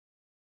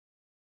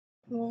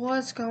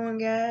What's going,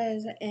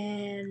 guys?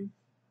 And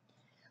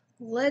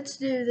let's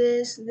do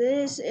this.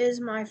 This is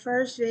my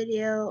first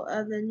video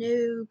of the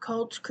new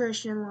Colts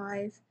Christian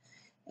Life,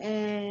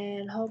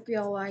 and hope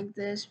y'all like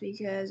this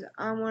because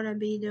I'm gonna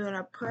be doing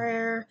a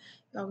prayer.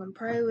 Y'all can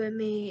pray with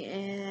me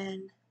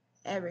and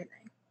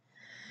everything.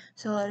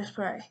 So let us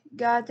pray.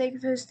 God, thank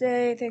you for this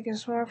day. Thank you for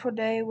this wonderful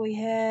day we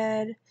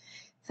had.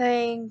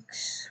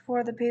 Thanks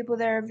for the people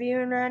that are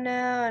viewing right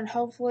now, and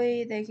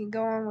hopefully they can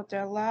go on with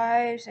their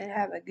lives and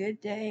have a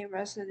good day and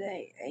rest of the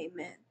day.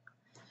 Amen.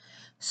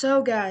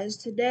 So, guys,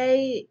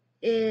 today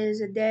is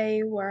a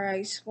day where I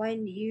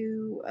explain to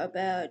you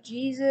about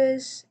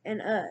Jesus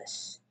and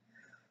us.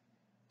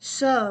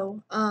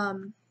 So,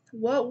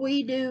 what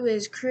we do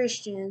as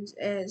Christians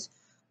is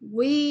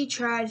we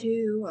try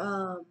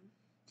to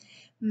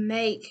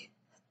make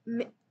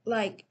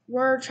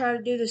we're trying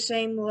to do the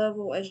same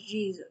level as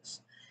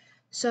Jesus.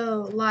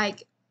 So,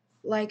 like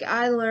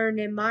I learned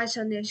in my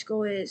Sunday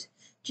school is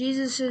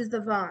Jesus is the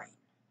vine,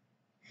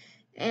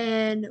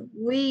 and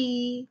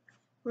we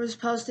were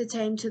supposed to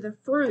tend to the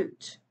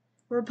fruit.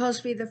 We're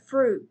supposed to be the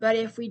fruit, but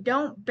if we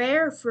don't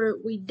bear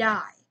fruit, we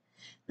die.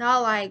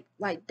 Not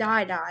like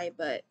die,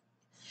 but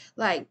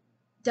like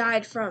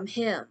died from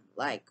him.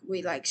 Like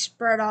we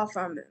spread off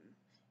from him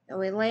and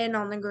we land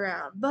on the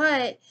ground.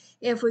 But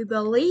if we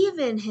believe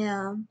in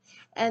him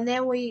and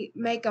then we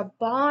make a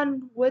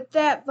bond with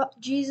that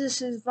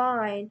Jesus's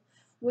vine,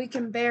 we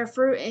can bear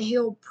fruit and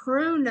he'll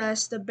prune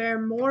us to bear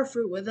more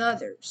fruit with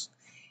others.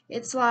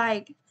 It's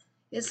like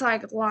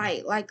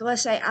light. Like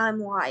let's say I'm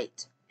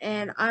light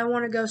and I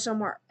want to go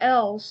somewhere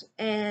else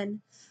and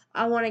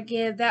I want to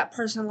give that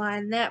person light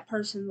and that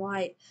person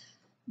light.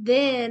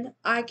 Then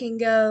I can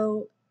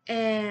go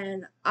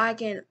and I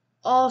can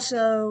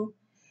also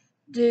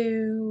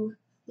do,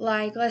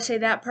 like, let's say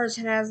that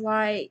person has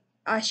light,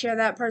 I share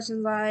that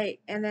person's light,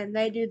 and then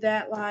they do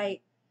that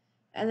light,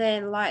 and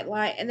then light,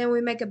 and then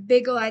we make a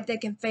big light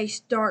that can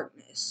face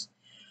darkness.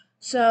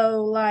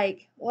 So,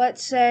 like,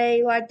 let's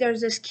say, like,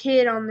 there's this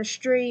kid on the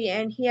street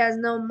and he has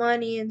no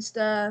money and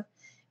stuff,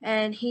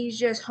 and he's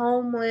just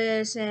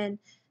homeless and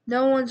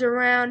no one's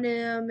around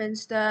him and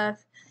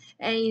stuff,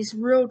 and he's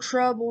real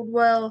troubled.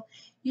 Well,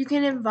 you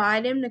can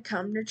invite him to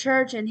come to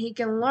church and he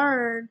can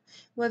learn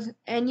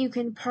and you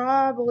can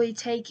probably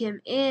take him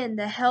in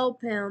to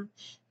help him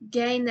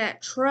gain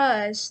that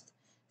trust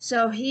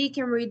so he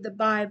can read the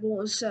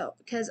Bible. So,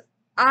 because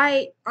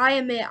I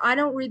admit I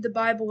don't read the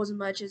Bible as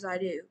much as I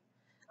do.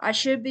 I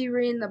should be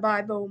reading the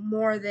Bible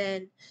more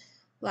than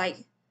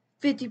like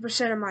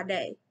 50% of my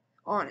day,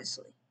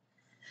 honestly.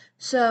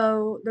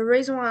 So the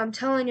reason why I'm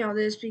telling y'all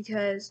this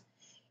because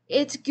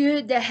it's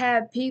good to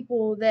have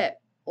people that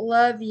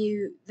love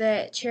you,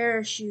 that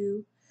cherish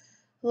you.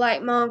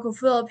 Like my Uncle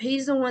Philip,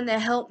 he's the one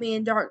that helped me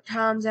in dark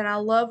times and I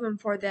love him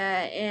for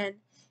that. And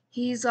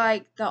he's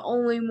like the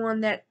only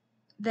one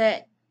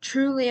that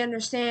truly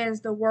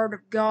understands the Word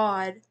of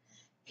God.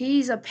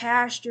 He's a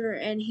pastor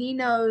and he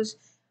knows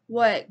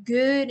what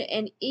good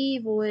and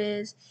evil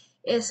is.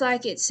 It's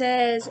like it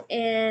says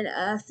in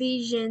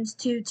Ephesians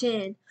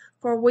 2:10,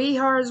 "For we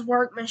are his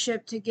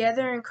workmanship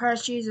together in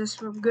Christ Jesus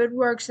from good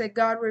works that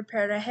God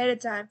prepared ahead of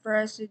time for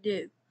us to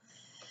do."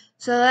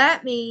 So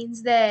that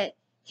means that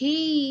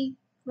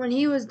when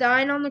he was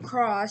dying on the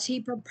cross, he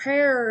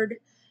prepared,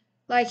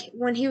 like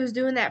when he was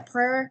doing that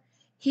prayer,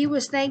 he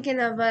was thinking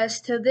of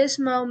us to this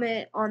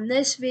moment on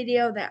this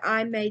video that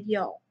I made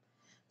y'all.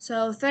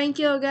 So thank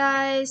you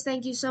guys.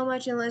 Thank you so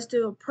much, and let's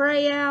do a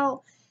pray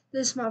out.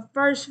 This is my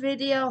first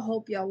video.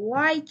 Hope y'all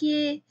like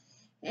it.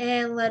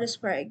 And let us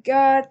pray.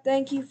 God,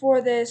 thank you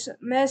for this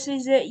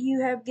message that you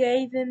have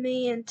given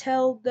me and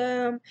tell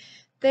them.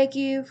 Thank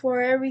you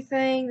for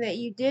everything that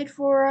you did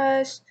for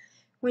us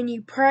when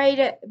you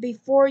prayed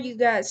before you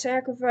got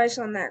sacrificed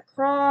on that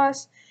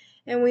cross.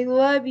 And we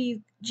love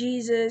you,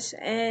 Jesus,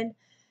 and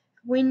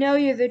we know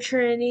you're the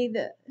Trinity.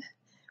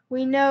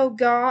 We know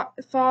God,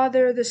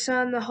 Father, the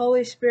Son, the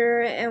Holy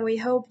Spirit, and we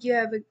hope you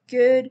have a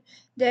good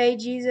day,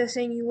 Jesus,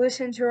 and you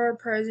listen to our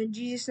prayers. In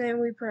Jesus' name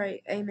we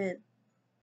pray. Amen.